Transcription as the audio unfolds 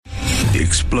The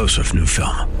explosive new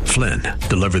film, Flynn,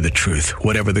 deliver the truth,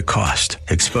 whatever the cost.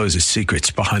 Exposes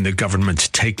secrets behind the government's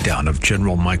takedown of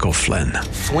General Michael Flynn.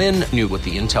 Flynn knew what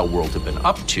the intel world had been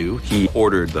up to. He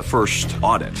ordered the first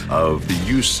audit of the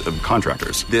use of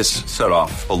contractors. This set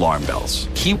off alarm bells.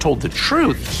 He told the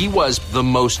truth. He was the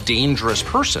most dangerous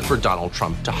person for Donald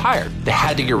Trump to hire. They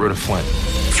had to get rid of Flynn.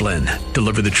 Flynn,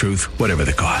 deliver the truth, whatever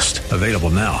the cost. Available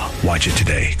now. Watch it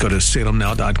today. Go to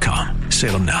salemnow.com.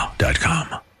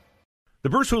 salemnow.com. The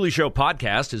Bruce Hooley Show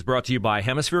podcast is brought to you by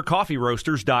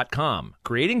HemisphereCoffeeRoasters.com.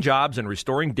 Creating jobs and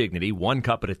restoring dignity one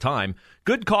cup at a time.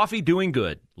 Good coffee doing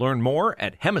good. Learn more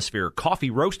at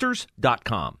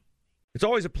HemisphereCoffeeRoasters.com. It's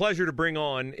always a pleasure to bring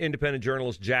on independent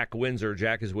journalist Jack Windsor.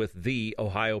 Jack is with the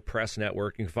Ohio Press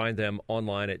Network. You can find them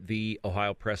online at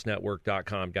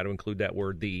theohiopressnetwork.com. Got to include that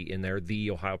word "the" in there,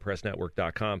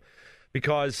 theohiopressnetwork.com,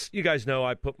 because you guys know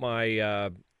I put my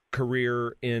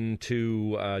career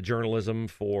into journalism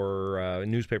for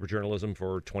newspaper journalism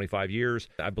for 25 years.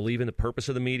 I believe in the purpose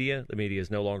of the media. The media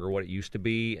is no longer what it used to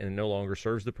be and no longer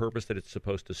serves the purpose that it's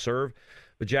supposed to serve.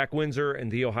 But Jack Windsor and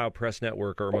the Ohio Press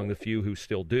Network are among the few who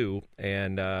still do.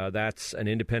 And that's an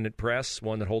independent press,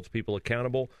 one that holds people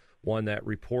accountable, one that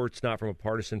reports not from a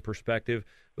partisan perspective,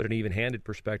 but an even-handed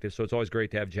perspective. So it's always great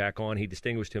to have Jack on. He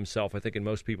distinguished himself, I think, in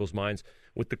most people's minds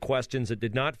with the questions that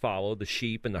did not follow the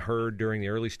sheep and the herd during the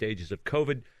early stages of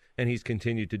COVID, and he's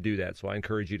continued to do that. So I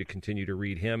encourage you to continue to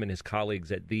read him and his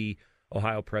colleagues at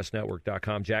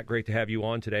theohiopressnetwork.com. Jack, great to have you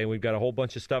on today. And we've got a whole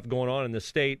bunch of stuff going on in the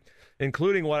state,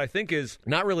 including what I think is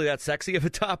not really that sexy of a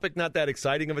topic, not that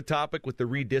exciting of a topic with the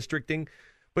redistricting,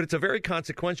 but it's a very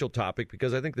consequential topic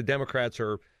because I think the Democrats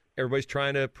everybody's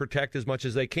trying to protect as much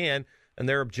as they can, and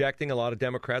they're objecting, a lot of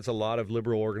Democrats, a lot of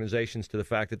liberal organizations, to the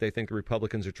fact that they think the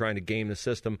Republicans are trying to game the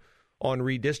system on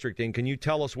redistricting. Can you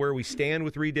tell us where we stand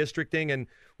with redistricting and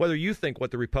whether you think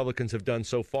what the Republicans have done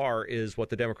so far is what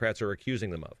the Democrats are accusing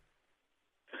them of?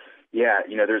 Yeah,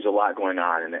 there's a lot going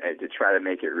on, and to try to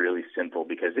make it really simple,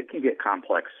 because it can get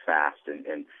complex fast,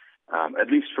 and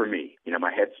at least for me,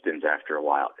 my head spins after a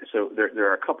while. So there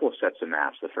are a couple of sets of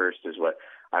maps. The first is what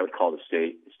I would call the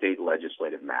state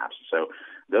legislative maps. So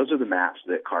those are the maps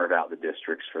that carve out the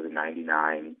districts for the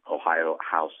 99 Ohio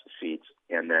House seats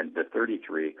and then the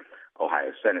 33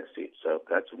 Ohio Senate seats. So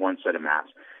that's one set of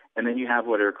maps. And then you have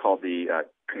what are called the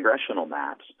congressional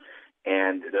maps.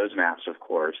 And those maps, of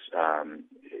course,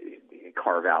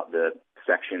 carve out the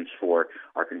sections for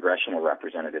our congressional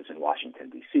representatives in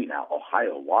Washington, D.C. Now,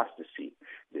 Ohio lost a seat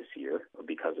this year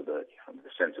because of the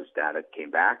census data came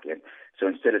back. And so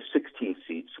instead of 16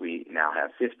 seats, we now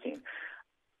have 15.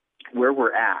 Where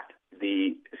we're at,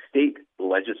 the state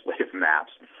legislative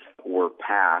maps were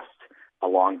passed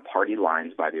along party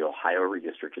lines by the Ohio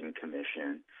Redistricting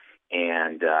Commission,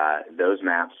 and those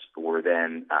maps were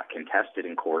then contested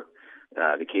in court.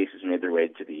 The cases made their way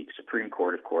to the Supreme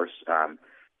Court, of course,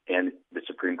 and the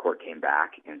Supreme Court came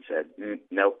back and said,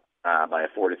 nope, by a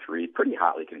 4-3, pretty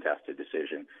hotly contested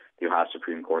decision. The Ohio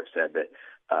Supreme Court said that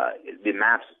the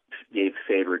maps gave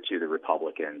favor to the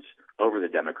Republicans over the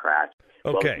Democrats.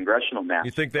 Okay. Well, the congressional maps.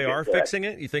 You think they are fixing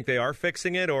it? You think they are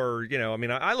fixing it? Or,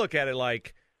 I look at it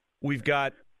like we've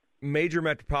got major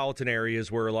metropolitan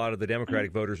areas where a lot of the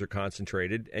Democratic voters are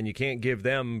concentrated, and you can't give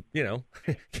them,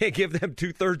 can't give them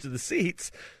 2/3 of the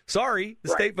seats. Sorry, the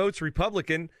state vote's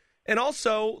Republican. And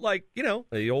also,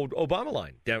 the old Obama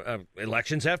line,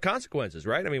 elections have consequences,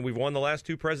 right? I mean, we've won the last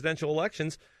 2 presidential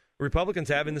elections. Republicans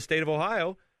have in the state of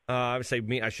Ohio. I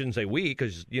shouldn't say we,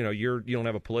 because you don't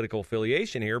have a political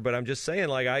affiliation here. But I'm just saying,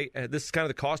 this is kind of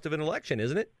the cost of an election,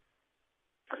 isn't it?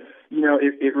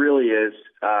 It really is.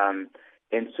 And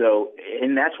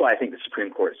that's why I think the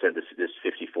Supreme Court said this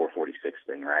 54-46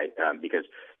 thing, right? Because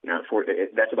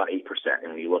that's about 8%,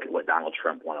 and when you look at what Donald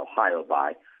Trump won Ohio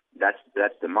by,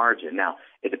 that's the margin. Now,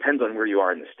 it depends on where you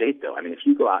are in the state, though. I mean, if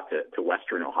you go out to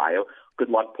western Ohio, good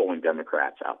luck pulling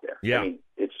Democrats out there. Yeah. I mean,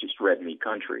 it's just red meat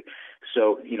country.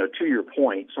 So, to your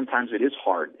point, sometimes it is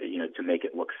hard, to make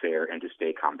it look fair and to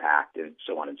stay compact and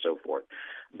so on and so forth.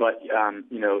 But,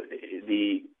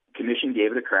 the commission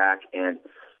gave it a crack, and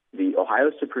the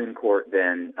Ohio Supreme Court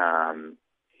then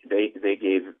they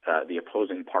gave the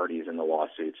opposing parties in the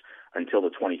lawsuits until the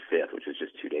 25th, which was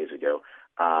just 2 days ago,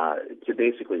 to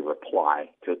basically reply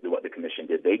to what the commission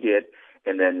did. They did,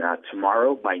 and then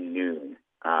tomorrow by noon,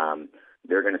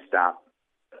 they're going to stop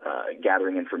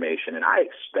gathering information, and I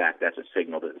expect that's a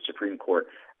signal that the Supreme Court,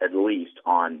 at least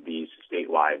on these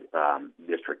statewide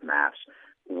district maps,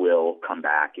 will come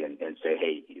back and say,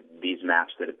 hey, these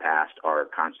maps that have passed are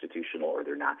constitutional or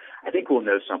they're not. I think we'll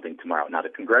know something tomorrow. Now, the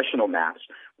congressional maps,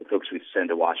 the folks we send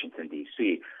to Washington,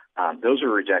 D.C., those were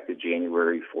rejected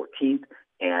January 14th,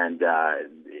 and the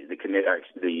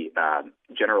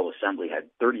General Assembly had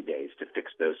 30 days to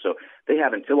fix those. So they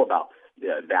have until about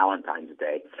Valentine's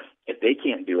Day. If they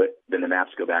can't do it, then the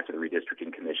maps go back to the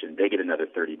Redistricting Commission. They get another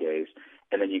 30 days.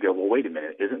 And then you go, well, wait a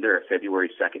minute, isn't there a February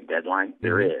 2nd deadline?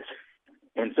 There is.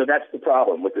 And so that's the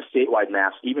problem with the statewide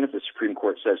maps. Even if the Supreme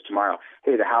Court says tomorrow,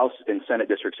 hey, the House and Senate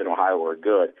districts in Ohio are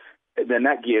good, then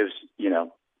that gives,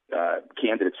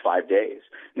 candidates 5 days.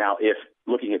 Now, if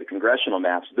looking at the congressional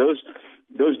maps,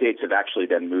 those dates have actually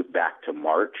been moved back to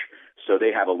March, so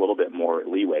they have a little bit more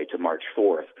leeway to March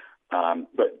 4th.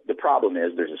 But the problem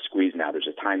is there's a squeeze now. There's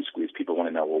a time squeeze. People want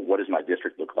to know, well, what does my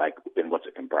district look like and what's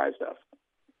it comprised of?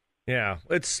 Yeah,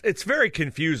 it's very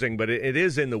confusing, but it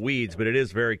is in the weeds, but it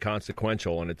is very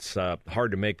consequential, and it's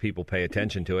hard to make people pay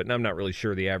attention to it. And I'm not really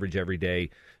sure the average everyday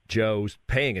Joe's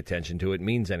paying attention to it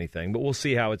means anything, but we'll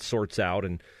see how it sorts out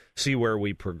and see where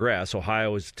we progress.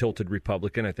 Ohio is tilted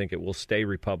Republican. I think it will stay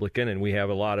Republican, and we have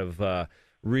a lot of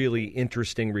really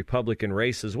interesting Republican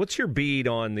races. What's your bead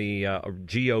on the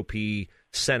GOP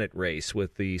Senate race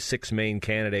with the 6 main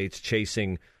candidates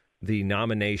chasing the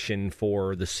nomination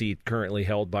for the seat currently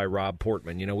held by Rob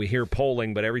Portman? We hear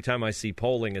polling, but every time I see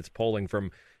polling, it's polling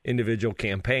from individual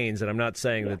campaigns, and I'm not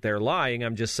saying that they're lying.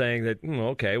 I'm just saying that,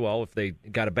 okay, well, if they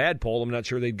got a bad poll, I'm not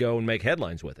sure they'd go and make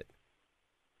headlines with it.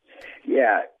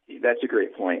 Yeah, that's a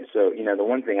great point. So, the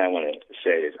one thing I want to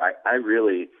say is I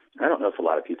don't know if a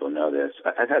lot of people know this.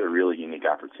 I've had a really unique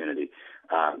opportunity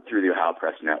through the Ohio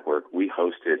Press Network. We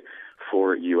hosted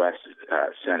 4 U.S.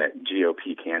 Senate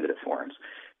GOP candidate forums.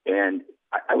 And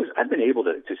I've been able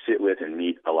to sit with and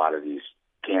meet a lot of these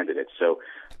candidates. So,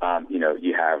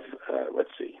 you have,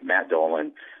 Matt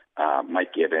Dolan,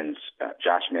 Mike Gibbons,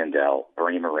 Josh Mandel,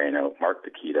 Bernie Moreno, Mark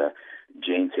Paquita,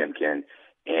 Jane Timken,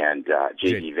 and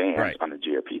J.D. Vance on the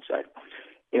GOP side.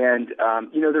 And,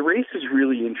 the race is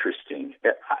really interesting.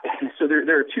 So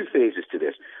there are 2 phases to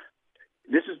this.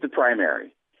 This is the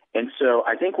primary. And so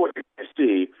I think what you're going to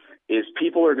see is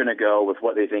people are going to go with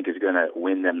what they think is going to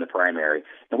win them the primary.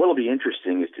 And what will be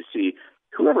interesting is to see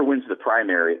whoever wins the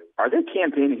primary, are they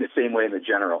campaigning the same way in the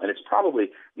general? And it's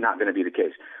probably not going to be the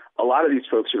case. A lot of these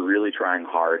folks are really trying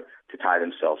hard to tie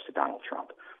themselves to Donald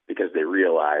Trump because they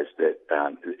realize that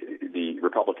the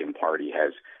Republican Party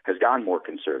has gone more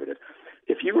conservative.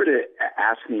 If you were to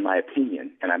ask me my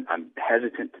opinion, and I'm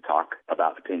hesitant to talk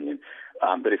about opinion,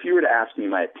 but if you were to ask me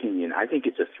my opinion, I think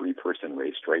it's a 3-person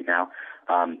race right now.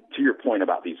 To your point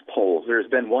about these polls, there's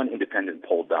been one independent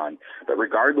poll done, but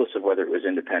regardless of whether it was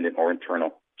independent or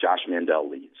internal, Josh Mandel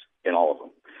leads in all of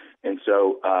them. And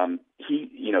so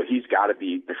he's got to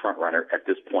be the front runner at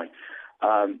this point.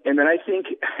 And then I think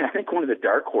one of the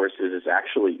dark horses is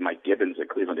actually Mike Gibbons, a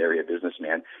Cleveland area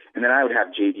businessman. And then I would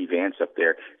have J.D. Vance up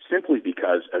there simply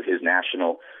because of his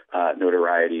national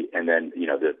notoriety and then,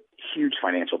 the huge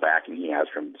financial backing he has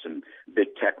from some big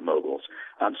tech moguls.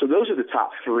 So those are the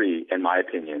top 3, in my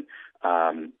opinion.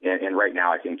 And right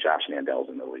now I think Josh Mandel's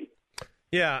in the lead.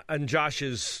 Yeah, and Josh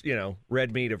is,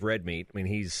 red meat of red meat. I mean,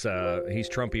 he's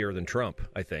Trumpier than Trump,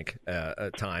 I think,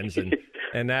 at times.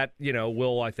 And that,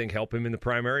 will, I think, help him in the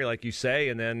primary, like you say.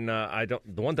 And then the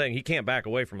one thing, he can't back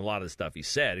away from a lot of the stuff he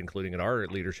said, including at our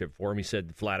leadership forum. He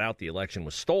said flat out the election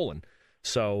was stolen.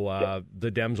 So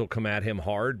the Dems will come at him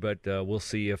hard, but we'll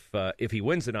see if he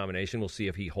wins the nomination. We'll see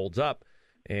if he holds up.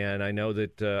 And I know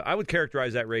that I would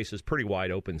characterize that race as pretty wide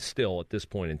open still at this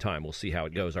point in time. We'll see how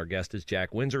it goes. Our guest is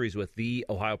Jack Windsor. He's with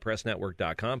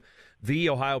TheOhioPressNetwork.com,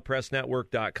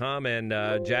 TheOhioPressNetwork.com,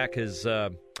 and Jack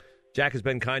has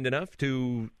been kind enough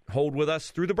to hold with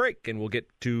us through the break, and we'll get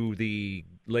to the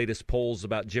latest polls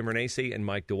about Jim Renacci and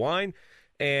Mike DeWine,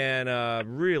 and a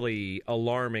really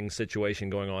alarming situation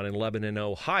going on in Lebanon,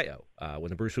 Ohio, when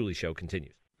the Bruce Hooley Show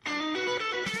continues.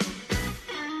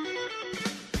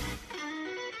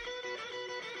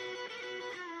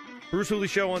 Bruce Hooley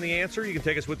Show on The Answer. You can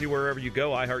take us with you wherever you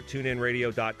go.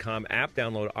 iHeartTuneInRadio.com app.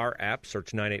 Download our app.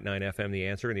 Search 989 FM The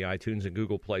Answer in the iTunes and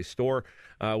Google Play Store.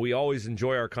 We always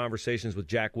enjoy our conversations with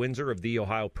Jack Windsor of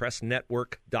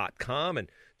TheOhioPressNetwork.com. And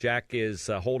Jack is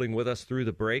holding with us through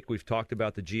the break. We've talked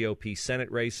about the GOP Senate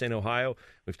race in Ohio.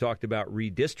 We've talked about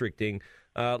redistricting.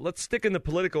 Let's stick in the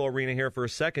political arena here for a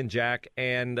second, Jack.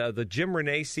 And the Jim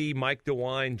Renacci, Mike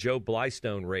DeWine, Joe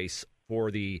Blystone race for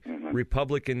the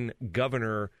Republican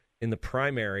governor in the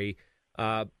primary.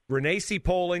 Renacci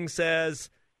polling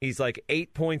says he's like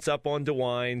 8 points up on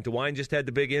DeWine. DeWine just had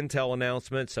the big Intel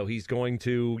announcement, so he's going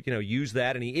to, use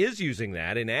that, and he is using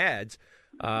that in ads.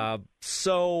 And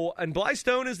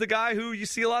Blystone is the guy who you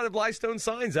see a lot of Blystone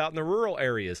signs out in the rural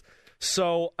areas.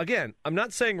 So, again, I'm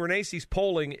not saying Renacci's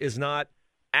polling is not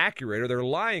accurate or they're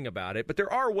lying about it, but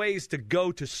there are ways to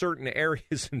go to certain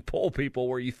areas and poll people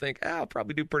where you think, I'll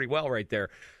probably do pretty well right there.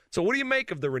 So what do you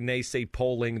make of the Renacci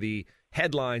polling, the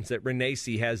headlines that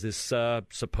Renacci has this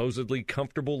supposedly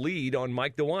comfortable lead on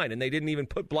Mike DeWine, and they didn't even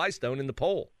put Blystone in the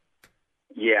poll?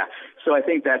 Yeah, so I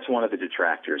think that's one of the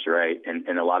detractors, right?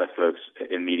 And a lot of folks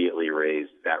immediately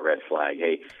raised that red flag.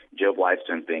 Hey, Joe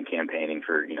Blystone's been campaigning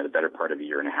for, the better part of a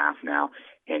year and a half now,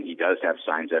 and he does have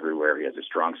signs everywhere. He has a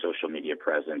strong social media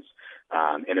presence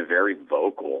and a very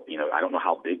vocal, I don't know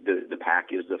how big the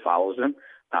pack is that follows him,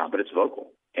 but it's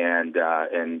vocal. And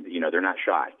they're not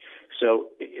shy. So,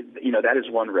 that is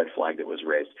one red flag that was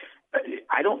raised.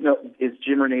 I don't know, is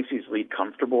Jim Renacci's lead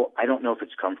comfortable? I don't know if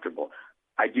it's comfortable.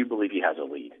 I do believe he has a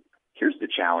lead. Here's the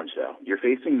challenge, though. You're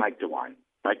facing Mike DeWine.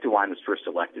 Mike DeWine was first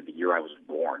elected the year I was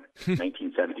born,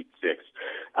 1976.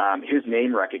 His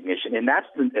name recognition, and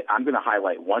I'm going to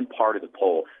highlight one part of the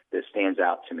poll that stands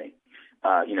out to me.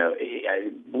 I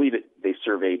believe they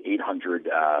surveyed 800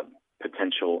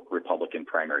 potential Republican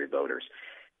primary voters.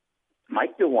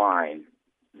 Mike DeWine,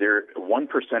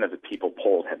 1% of the people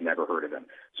polled have never heard of him.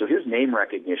 So his name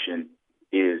recognition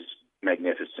is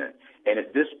magnificent. And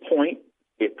at this point,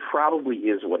 it probably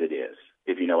is what it is,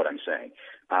 if you know what I'm saying.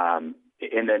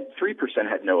 And then 3%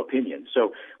 had no opinion.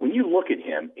 So when you look at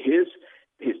him, his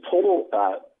total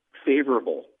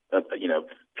favorable,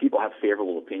 people have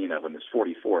favorable opinion of him is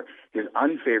 44. His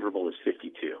unfavorable is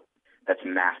 52. That's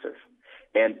massive.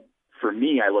 And for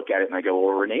me, I look at it and I go,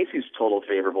 well, Renacci's total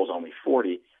favorable is only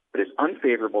 40, but his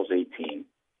unfavorable is 18.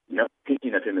 No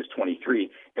opinion of him is 23,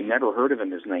 and never heard of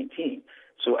him is 19.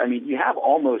 So, you have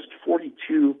almost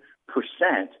 42%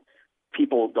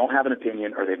 people don't have an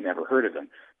opinion or they've never heard of him.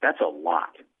 That's a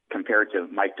lot compared to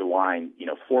Mike DeWine,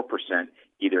 4%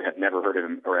 either have never heard of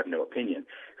him or have no opinion.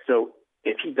 So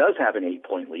if he does have an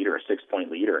 8-point lead or a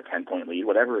 6-point lead or a 10-point lead,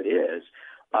 whatever it is,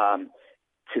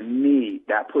 to me,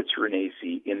 that puts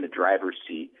Renacci in the driver's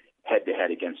seat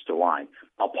head-to-head against DeWine.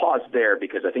 I'll pause there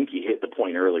because I think you hit the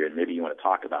point earlier, and maybe you want to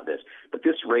talk about this. But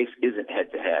this race isn't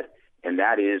head-to-head, and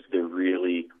that is the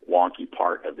really wonky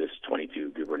part of this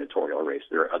 22 gubernatorial race.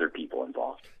 There are other people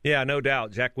involved. Yeah, no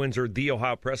doubt. Jack Windsor,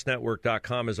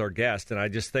 TheOhioPressNetwork.com is our guest, and I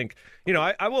just think,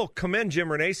 I will commend Jim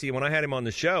Renacci. When I had him on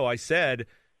the show, I said,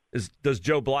 does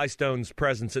Joe Blystone's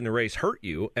presence in the race hurt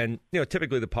you? And,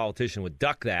 typically the politician would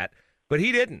duck that. But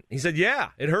he didn't. He said, yeah,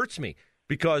 it hurts me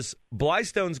because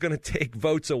Blystone's going to take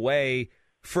votes away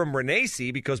from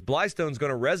Renacci because Blystone's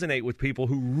going to resonate with people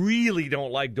who really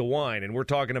don't like DeWine. And we're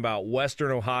talking about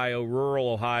Western Ohio, rural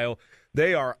Ohio.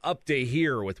 They are up to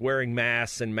here with wearing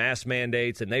masks and mask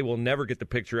mandates, and they will never get the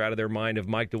picture out of their mind of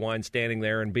Mike DeWine standing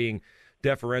there and being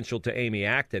deferential to Amy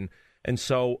Acton. And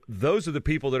so those are the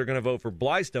people that are going to vote for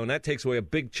Blystone. That takes away a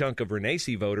big chunk of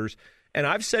Renacci voters. And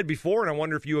I've said before, and I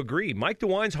wonder if you agree, Mike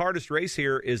DeWine's hardest race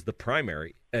here is the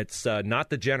primary. It's not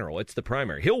the general. It's the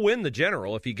primary. He'll win the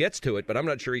general if he gets to it, but I'm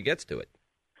not sure he gets to it.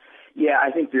 Yeah, I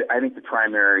think the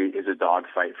primary is a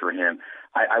dogfight for him.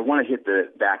 I want to hit the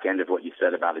back end of what you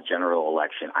said about a general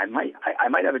election. I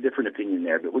might have a different opinion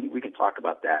there, but we can talk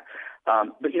about that.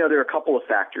 But there are a couple of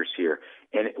factors here,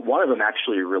 and one of them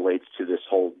actually relates to this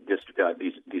whole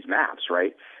these maps,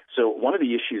 right? So one of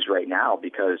the issues right now,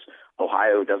 because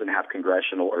Ohio doesn't have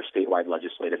congressional or statewide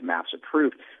legislative maps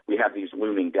approved, we have these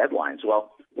looming deadlines.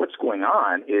 Well, what's going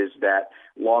on is that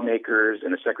lawmakers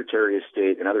and the Secretary of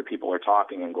State and other people are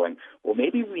talking and going, well,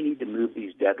 maybe we need to move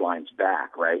these deadlines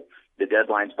back, right? The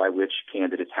deadlines by which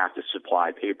candidates have to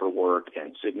supply paperwork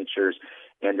and signatures.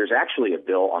 And there's actually a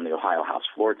bill on the Ohio House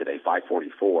floor today,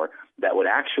 544, that would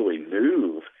actually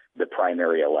move the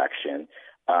primary election.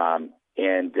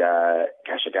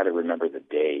 Gosh, I got to remember the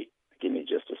date. Give me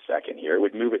just a second here. It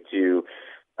would move it to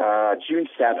June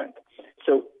 7th.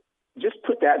 So just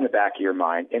put that in the back of your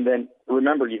mind. And then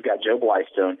remember, you've got Joe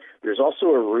Blystone. There's also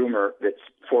a rumor that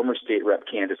former State Rep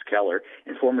Candace Keller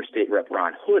and former State Rep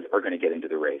Ron Hood are going to get into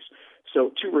the race.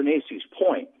 So to Renacci's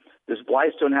point, does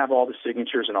Blystone have all the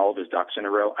signatures and all of his ducks in a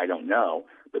row? I don't know.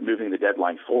 But moving the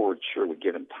deadline forward sure would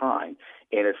give him time.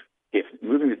 And if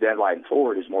moving the deadline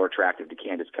forward is more attractive to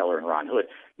Candace Keller and Ron Hood,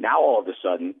 now all of a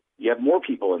sudden you have more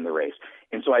people in the race.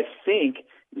 And so I think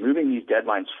moving these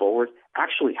deadlines forward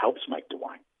actually helps Mike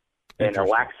DeWine. And a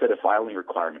lax set of filing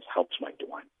requirements helps Mike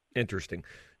DeWine. Interesting.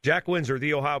 Jack Windsor,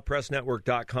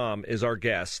 TheOhioPressNetwork.com is our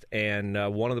guest. And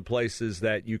one of the places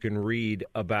that you can read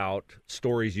about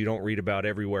stories you don't read about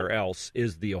everywhere else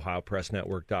is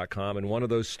TheOhioPressNetwork.com. And one of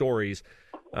those stories,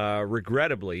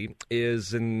 regrettably,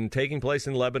 is taking place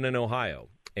in Lebanon, Ohio.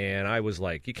 And I was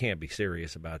like, you can't be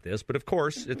serious about this. But, of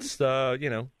course, it's,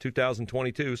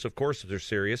 2022, so of course they're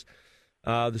serious.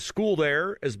 The school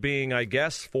there is being, I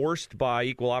guess, forced by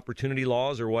equal opportunity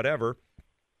laws or whatever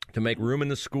to make room in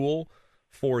the school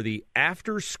for the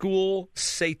after-school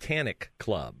Satanic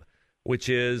Club, which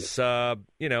is, a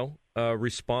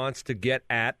response to get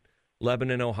at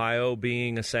Lebanon, Ohio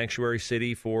being a sanctuary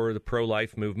city for the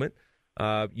pro-life movement.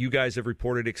 You guys have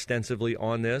reported extensively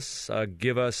on this.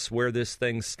 Give us where this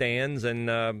thing stands,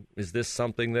 and is this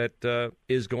something that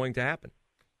is going to happen?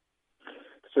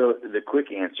 So the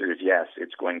quick answer is yes,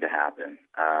 it's going to happen.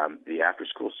 The After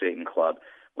School Satan Club,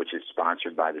 which is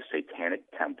sponsored by the Satanic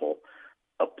Temple,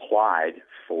 applied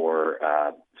for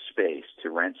space, to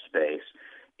rent space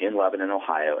in Lebanon,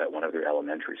 Ohio at one of their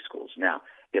elementary schools. Now,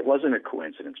 it wasn't a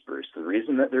coincidence, Bruce. The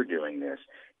reason that they're doing this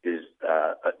is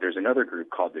there's another group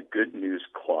called the Good News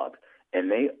Club, and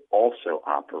they also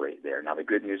operate there. Now, the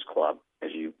Good News Club,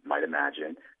 as you might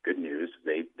imagine, good news,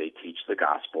 they teach the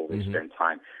gospel. They spend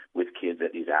time with kids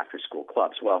at these after-school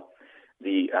clubs. Well,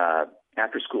 the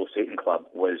After-School Satan Club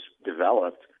was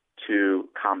developed to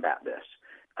combat this.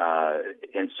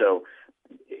 And so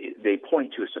they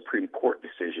point to a Supreme Court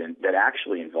decision that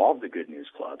actually involved the Good News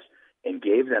Clubs and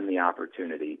gave them the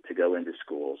opportunity to go into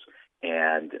schools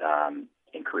and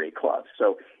create clubs.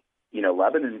 So,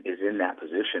 Lebanon is in that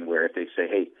position where if they say,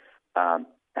 hey,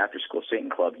 After School Satan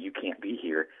Club, you can't be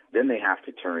here, then they have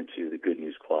to turn to the Good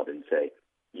News Club and say,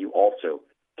 you also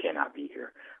cannot be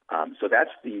here. So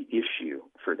that's the issue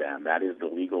for them. That is the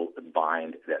legal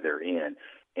bind that they're in.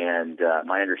 And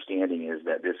my understanding is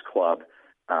that this club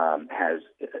has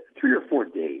 3 or 4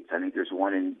 dates. I think there's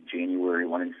one in January,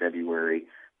 one in February,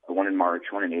 one in March,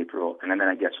 one in April, and then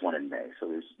I guess one in May. So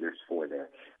there's 4 there.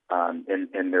 And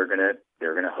they're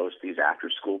gonna host these after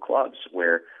school clubs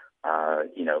where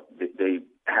they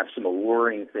have some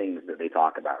alluring things that they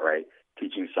talk about, right?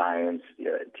 Teaching science,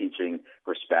 teaching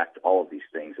respect, all of these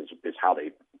things is how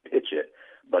they pitch it.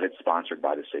 But it's sponsored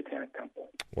by the Satanic Temple.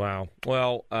 Wow.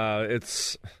 Well,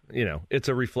 it's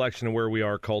a reflection of where we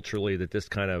are culturally that this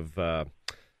kind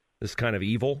of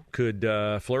evil could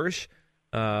flourish.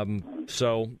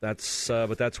 So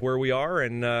that's where we are,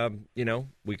 and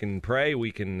we can pray,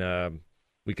 we can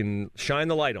shine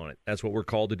the light on it. That's what we're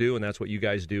called to do, and that's what you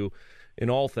guys do in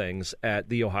all things at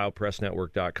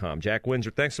theohiopressnetwork.com. Jack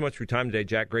Windsor, thanks so much for your time today,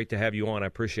 Jack. Great to have you on. I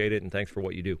appreciate it, and thanks for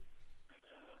what you do.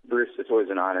 Bruce, it's always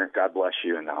an honor. God bless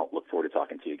you, and I'll look forward to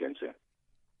talking to you again soon.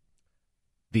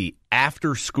 The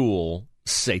After School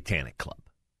Satanic Club.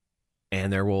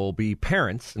 And there will be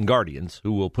parents and guardians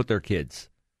who will put their kids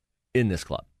in this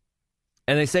club.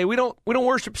 And they say, we don't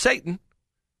worship Satan.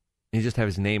 You just have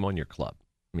his name on your club.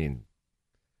 I mean,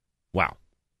 wow.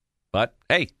 But,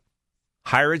 hey,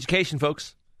 higher education,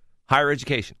 folks. Higher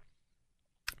education.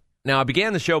 Now, I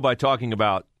began the show by talking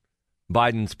about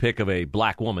Biden's pick of a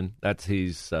black woman. That's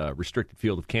his restricted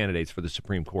field of candidates for the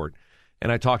Supreme Court.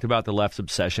 And I talked about the left's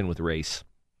obsession with race.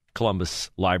 Columbus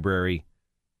Library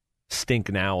stink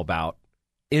now about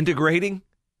integrating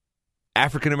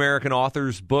African-American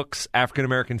authors' books,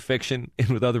 African-American fiction,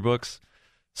 in with other books.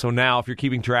 So now, if you're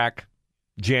keeping track,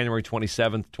 January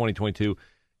 27th, 2022,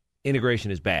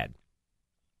 integration is bad.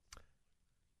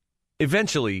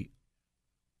 Eventually,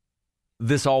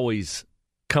 this always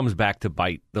comes back to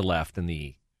bite the left, and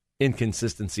the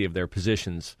inconsistency of their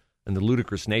positions and the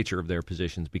ludicrous nature of their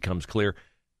positions becomes clear.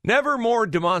 Never more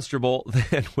demonstrable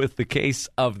than with the case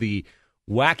of the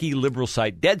wacky liberal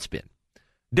site Deadspin.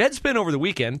 Deadspin over the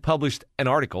weekend published an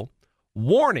article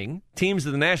warning teams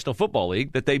of the National Football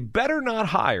League that they better not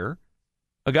hire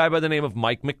a guy by the name of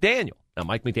Mike McDaniel. Now,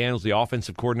 Mike McDaniel is the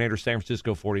offensive coordinator of San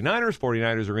Francisco 49ers.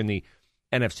 49ers are in the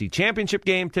NFC Championship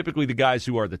game. Typically, the guys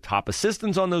who are the top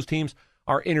assistants on those teams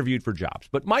are interviewed for jobs.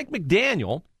 But Mike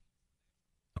McDaniel,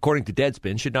 according to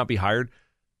Deadspin, should not be hired.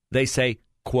 They say,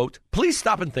 quote, please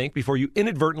stop and think before you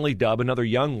inadvertently dub another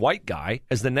young white guy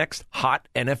as the next hot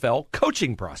NFL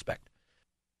coaching prospect.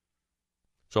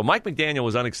 So Mike McDaniel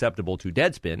was unacceptable to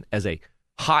Deadspin as a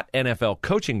hot NFL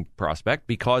coaching prospect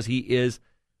because he is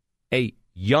a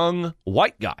young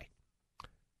white guy.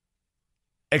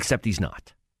 Except he's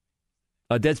not.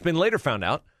 Deadspin later found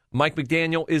out Mike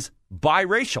McDaniel is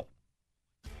biracial.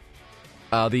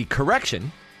 The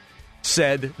correction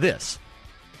said this.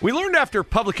 We learned after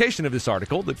publication of this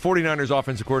article that 49ers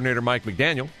offensive coordinator Mike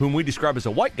McDaniel, whom we describe as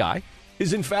a white guy,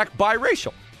 is in fact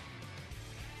biracial.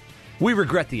 We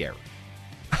regret the error.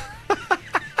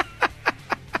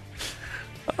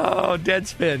 Oh,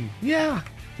 Deadspin. Yeah.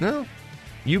 No.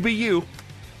 You be you.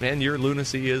 And your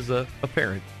lunacy is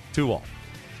apparent to all.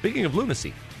 Speaking of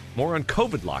lunacy, more on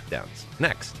COVID lockdowns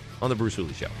next on The Bruce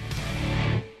Hooley Show.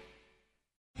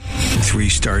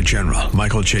 3-star general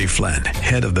Michael J. Flynn,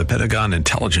 head of the Pentagon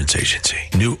Intelligence Agency,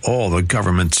 knew all the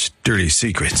government's dirty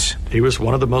secrets. He was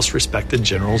one of the most respected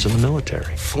generals in the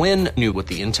military. Flynn knew what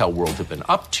the intel world had been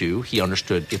up to. He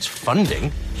understood its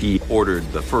funding. He ordered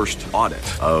the first audit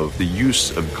of the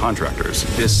use of contractors.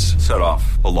 This set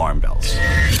off alarm bells.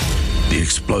 The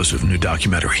explosive new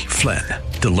documentary, Flynn,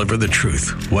 Deliver the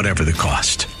Truth, Whatever the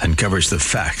Cost, uncovers the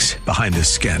facts behind this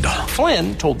scandal.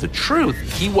 Flynn told the truth.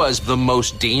 He was the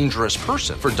most dangerous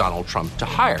person for Donald Trump to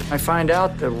hire. I find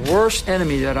out the worst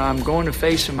enemy that I'm going to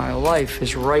face in my life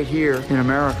is right here in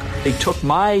America. They took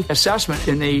my assessment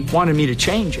and they wanted me to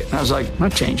change it. And I was like, I'm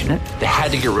not changing it. They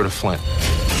had to get rid of Flynn.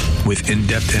 With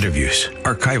in-depth interviews,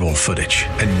 archival footage,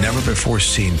 and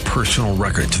never-before-seen personal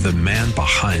records of the man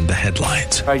behind the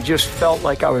headlines. I just felt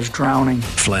like I was drowning.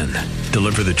 Flynn,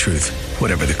 Deliver the Truth,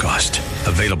 Whatever the Cost.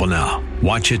 Available now.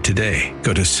 Watch it today.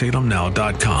 Go to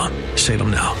salemnow.com.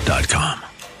 salemnow.com.